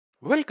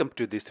Welcome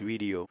to this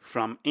video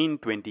from In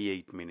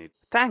 28 Minutes.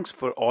 Thanks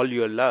for all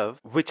your love,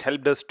 which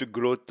helped us to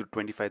grow to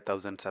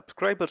 25,000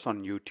 subscribers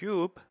on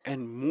YouTube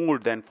and more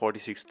than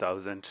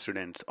 46,000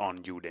 students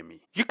on Udemy.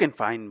 You can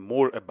find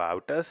more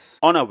about us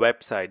on our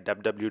website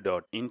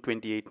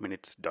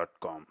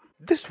www.in28minutes.com.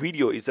 This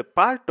video is a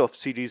part of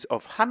series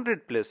of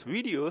 100 plus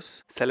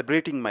videos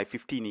celebrating my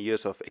 15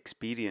 years of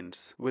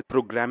experience with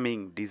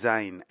programming,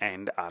 design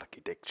and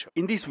architecture.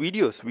 In these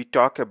videos, we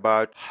talk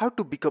about how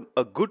to become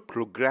a good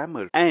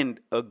programmer and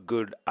a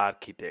good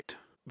architect.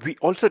 We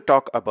also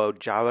talk about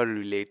Java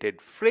related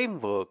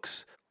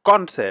frameworks,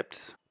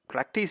 concepts,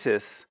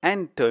 practices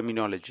and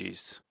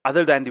terminologies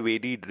other than the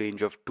varied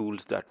range of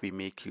tools that we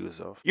make use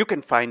of. You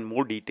can find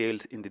more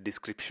details in the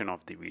description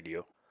of the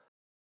video.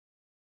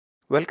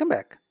 Welcome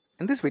back.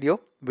 In this video,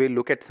 we'll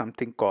look at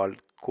something called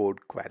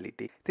code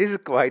quality. This is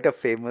quite a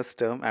famous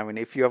term. I mean,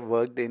 if you have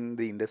worked in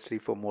the industry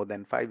for more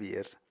than 5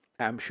 years,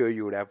 I'm sure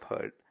you would have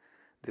heard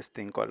this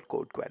thing called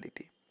code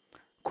quality.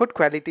 Code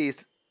quality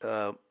is,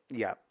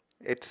 yeah,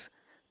 it's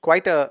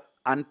quite a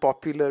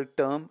unpopular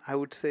term, I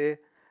would say.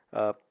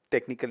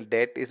 Technical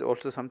debt is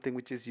also something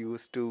which is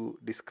used to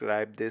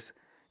describe this.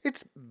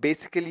 It's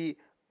basically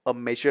a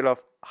measure of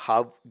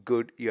how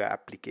good your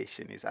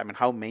application is. I mean,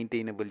 how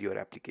maintainable your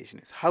application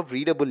is, how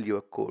readable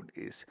your code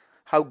is,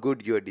 how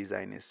good your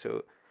design is.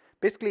 So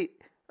basically,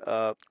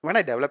 when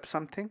I develop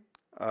something,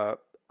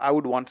 I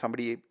would want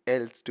somebody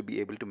else to be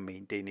able to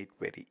maintain it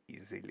very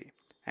easily.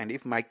 And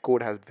if my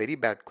code has very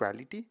bad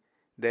quality,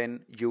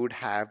 then you would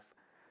have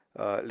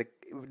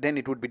then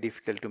it would be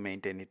difficult to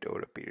maintain it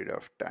over a period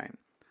of time.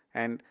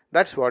 And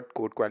that's what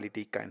code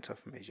quality kinds of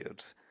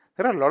measures.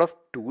 There are a lot of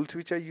tools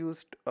which are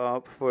used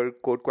for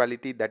code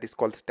quality, that is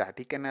called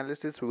static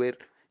analysis, where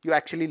you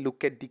actually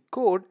look at the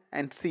code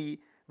and see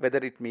whether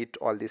it meets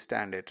all the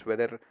standards,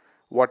 whether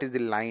what is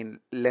the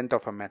length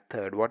of a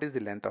method, what is the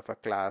length of a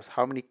class,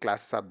 how many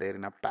classes are there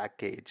in a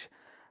package,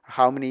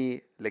 how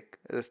many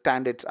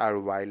standards are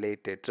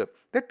violated. So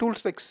there are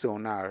tools like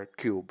Sonar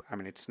Cube. I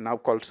mean, it's now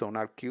called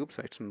Sonar Cube,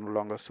 so it's no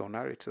longer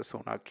Sonar, it's a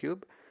Sonar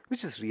Cube,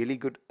 which is really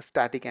good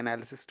static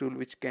analysis tool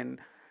which can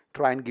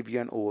try and give you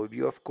an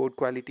overview of code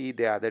quality.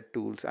 There are other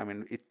tools. I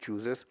mean, it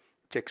chooses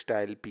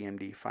Checkstyle,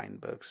 PMD,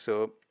 Feinberg.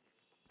 So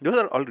those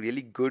are all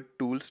really good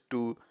tools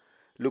to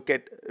look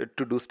at,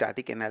 to do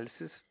static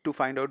analysis to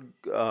find out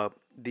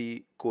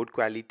the code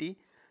quality.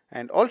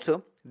 And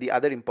also the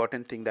other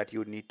important thing that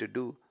you need to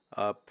do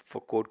for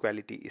code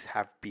quality is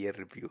have peer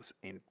reviews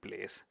in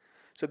place.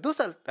 So those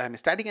are, I mean,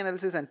 static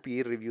analysis and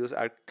peer reviews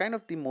are kind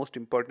of the most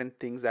important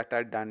things that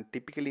are done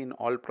typically in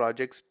all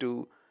projects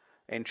to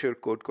ensure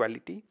code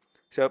quality.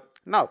 So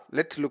now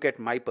let's look at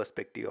my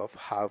perspective of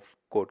how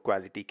code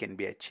quality can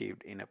be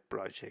achieved in a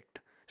project.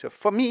 So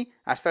for me,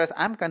 as far as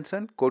I'm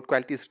concerned, code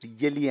quality is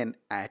really an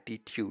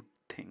attitude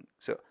thing.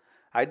 So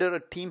either a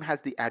team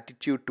has the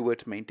attitude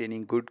towards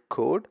maintaining good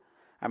code.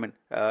 I mean,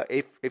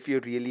 if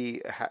you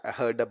really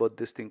heard about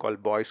this thing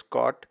called Boy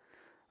Scout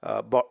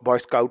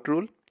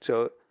rule.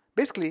 So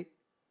basically,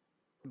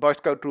 Boy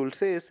Scout rule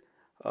says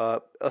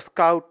a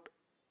scout,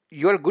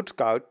 you're a good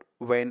scout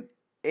when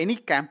any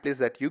camp place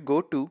that you go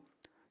to,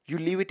 you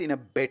leave it in a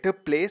better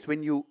place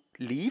when you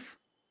leave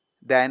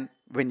than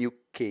when you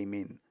came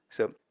in.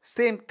 So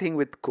same thing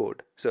with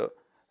code. So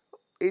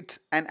it's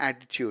an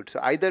attitude.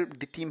 So either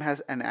the team has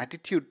an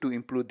attitude to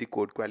improve the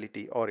code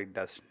quality or it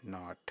does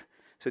not.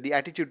 So the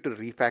attitude to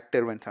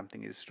refactor when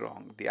something is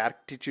wrong, the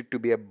attitude to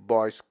be a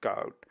Boy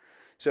Scout.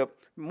 So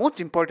most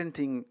important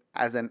thing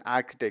as an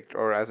architect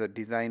or as a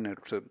designer,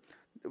 so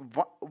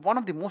one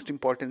of the most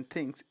important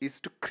things is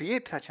to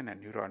create such an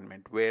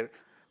environment where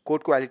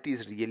code quality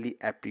is really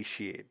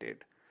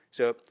appreciated.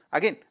 So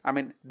again, I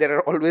mean, there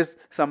are always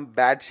some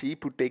bad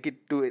sheep who take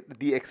it to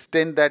the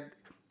extent that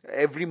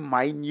every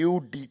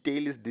minute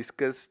detail is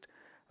discussed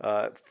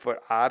for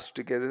hours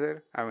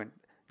together. I mean,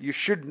 you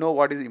should know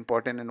what is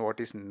important and what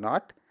is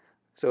not.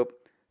 So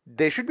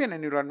there should be an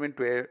environment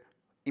where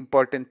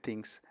important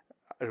things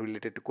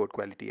related to code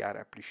quality are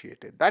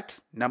appreciated.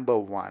 That's number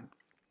one.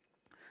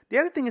 The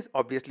other thing is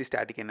obviously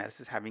static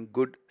analysis, having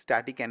good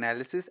static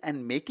analysis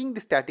and making the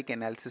static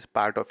analysis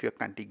part of your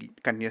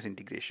continuous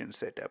integration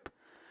setup.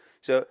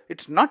 So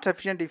it's not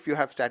sufficient if you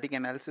have static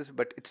analysis,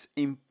 but it's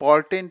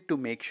important to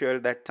make sure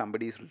that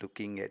somebody is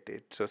looking at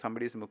it. So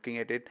somebody is looking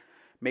at it,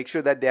 make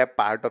sure that they are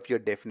part of your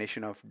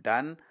definition of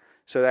done,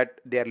 so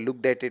that they are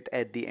looked at it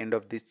at the end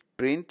of this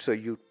sprint. So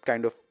you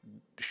kind of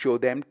show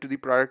them to the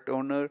product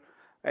owner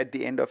at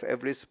the end of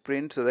every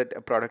sprint so that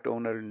a product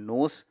owner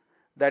knows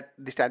that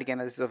the static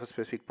analysis of a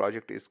specific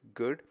project is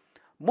good.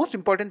 Most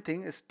important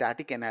thing is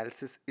static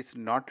analysis is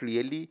not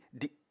really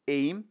the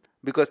aim,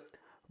 because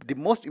the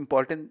most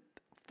important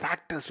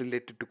factors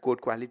related to code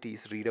quality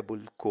is readable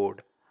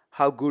code.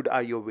 How good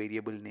are your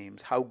variable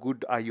names? How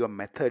good are your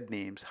method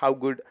names? How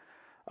good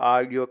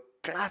are your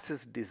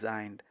classes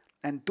designed?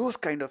 And those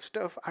kind of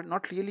stuff are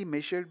not really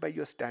measured by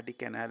your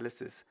static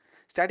analysis.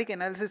 Static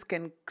analysis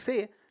can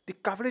say the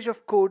coverage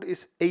of code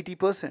is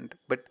 80%,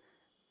 but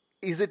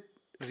is it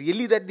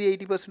really that the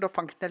 80% of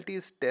functionality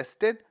is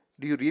tested?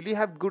 Do you really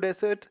have good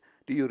asserts?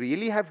 Do you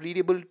really have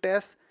readable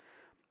tests?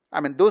 I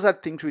mean, those are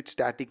things which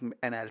static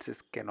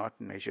analysis cannot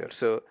measure.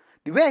 So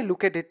the way I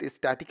look at it is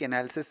static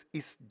analysis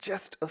is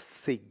just a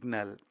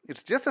signal.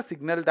 It's just a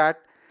signal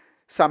that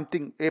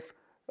something, if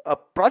a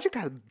project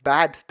has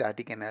bad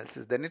static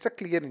analysis, then it's a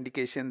clear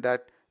indication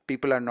that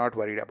people are not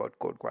worried about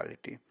code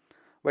quality.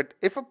 But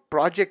if a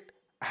project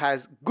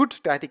has good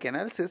static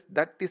analysis,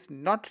 that is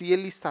not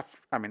really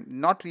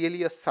not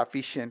really a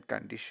sufficient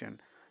condition.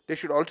 There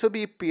should also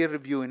be peer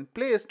review in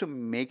place to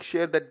make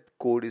sure that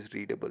code is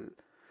readable.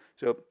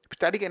 So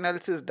static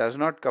analysis does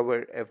not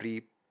cover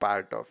every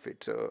part of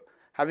it. So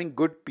having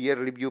good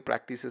peer review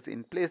practices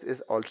in place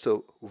is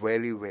also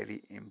very,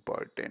 very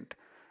important.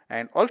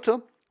 And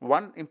also,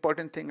 one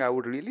important thing I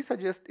would really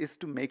suggest is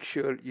to make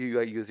sure you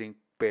are using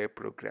pair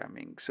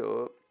programming.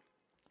 So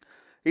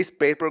is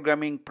pair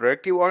programming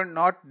productive or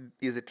not?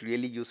 Is it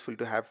really useful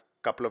to have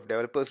a couple of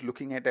developers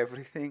looking at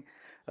everything?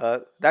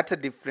 That's a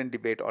different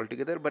debate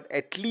altogether. But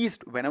at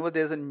least whenever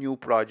there's a new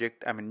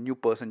project, new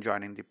person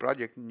joining the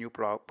project, new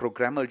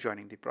programmer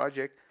joining the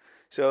project,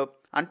 so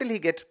until he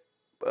gets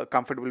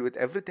comfortable with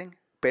everything,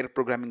 pair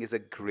programming is a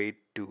great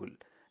tool.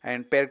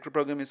 And pair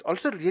programming is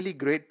also a really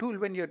great tool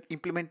when you're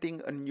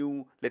implementing a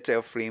new, let's say,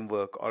 a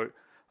framework or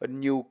a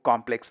new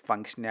complex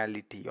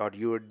functionality, or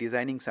you're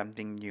designing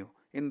something new.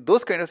 In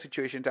those kind of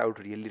situations, I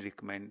would really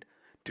recommend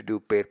to do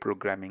pair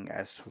programming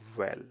as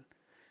well.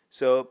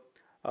 So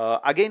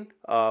again,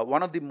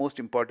 one of the most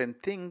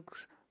important things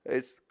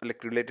is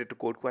like related to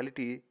code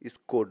quality is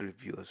code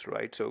reviews,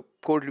 right? So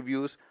code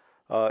reviews,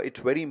 it's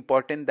very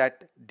important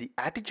that the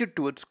attitude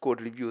towards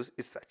code reviews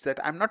is such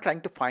that I'm not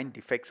trying to find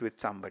defects with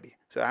somebody.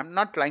 So I'm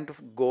not trying to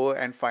go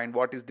and find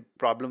what is the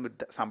problem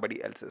with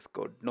somebody else's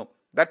code. No,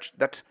 that's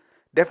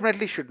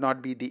definitely should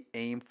not be the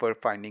aim for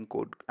finding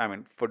code.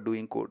 For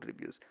doing code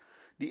reviews.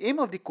 The aim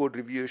of the code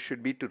review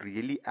should be to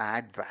really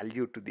add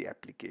value to the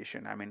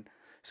application.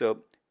 So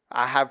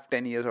I have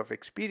 10 years of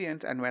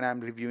experience, and when I'm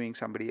reviewing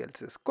somebody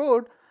else's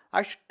code,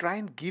 I should try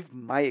and give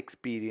my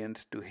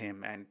experience to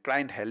him and try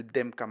and help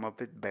them come up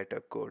with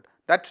better code.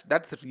 That's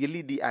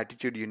really the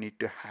attitude you need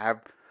to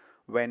have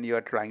when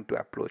you're trying to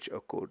approach a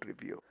code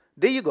review.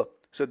 There you go.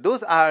 So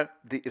those are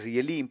the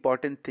really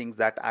important things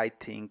that I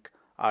think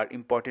are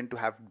important to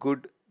have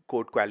good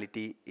code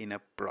quality in a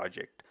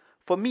project.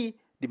 For me,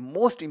 the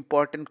most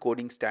important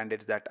coding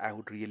standards that I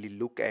would really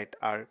look at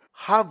are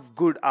how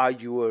good are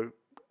your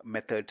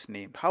methods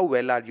named, how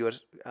well are your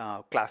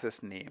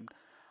classes named,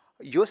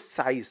 your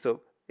size.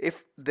 So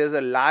if there's a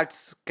large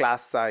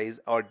class size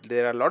or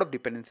there are a lot of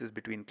dependencies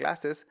between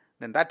classes,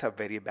 then that's a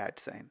very bad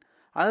sign.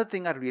 Another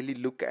thing I really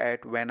look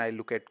at when I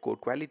look at code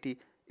quality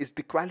is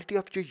the quality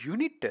of your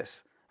unit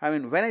test.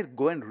 When I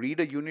go and read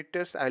a unit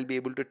test, I'll be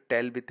able to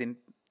tell within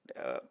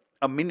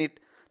a minute.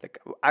 Like,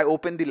 I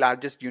open the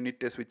largest unit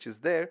test which is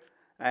there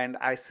and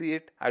I see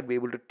it, I'd be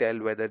able to tell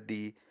whether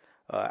the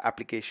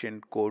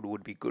application code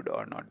would be good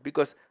or not,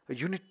 because a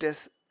unit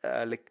test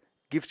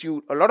gives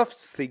you a lot of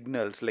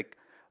signals.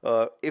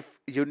 If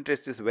unit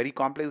test is very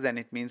complex, then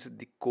it means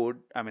the code,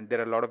 there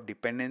are a lot of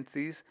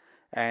dependencies,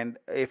 and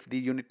if the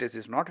unit test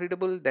is not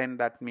readable, then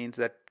that means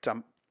that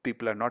some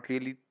people are not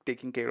really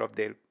taking care of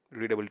their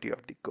readability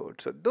of the code.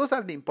 So those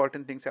are the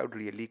important things I would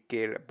really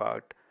care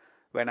about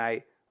when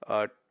I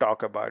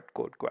talk about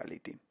code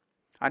quality.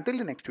 Until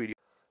the next video.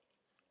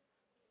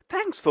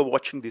 Thanks for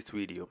watching this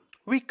video.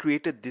 We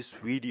created this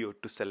video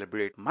to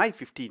celebrate my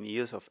 15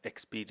 years of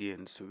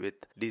experience with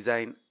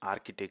design,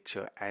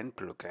 architecture, and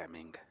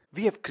programming.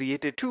 We have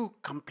created 2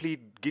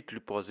 complete Git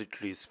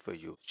repositories for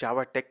you: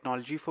 Java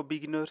Technology for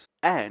Beginners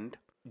and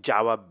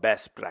Java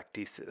Best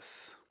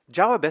Practices.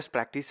 Java Best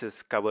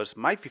Practices covers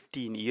my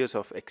 15 years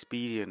of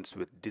experience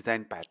with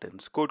design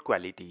patterns, code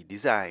quality,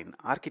 design,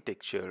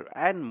 architecture,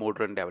 and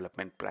modern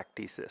development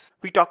practices.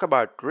 We talk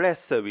about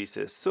REST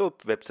services,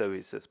 SOAP web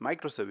services,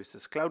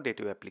 microservices, cloud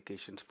native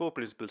applications, 4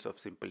 principles of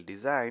simple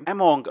design,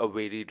 among a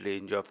varied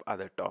range of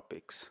other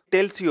topics. It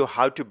tells you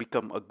how to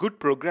become a good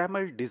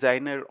programmer,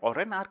 designer, or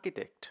an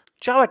architect.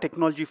 Java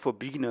Technology for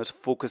Beginners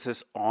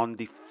focuses on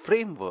the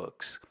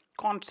frameworks,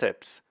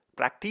 concepts,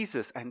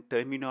 practices and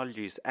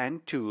terminologies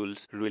and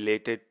tools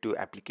related to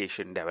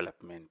application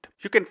development.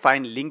 You can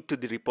find link to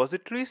the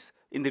repositories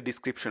in the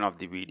description of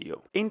the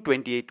video. In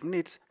 28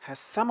 Minutes has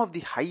some of the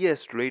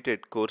highest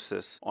rated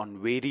courses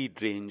on varied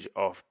range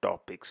of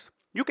topics.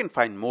 You can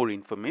find more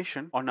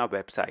information on our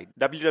website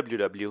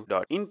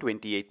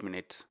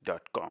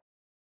www.in28minutes.com.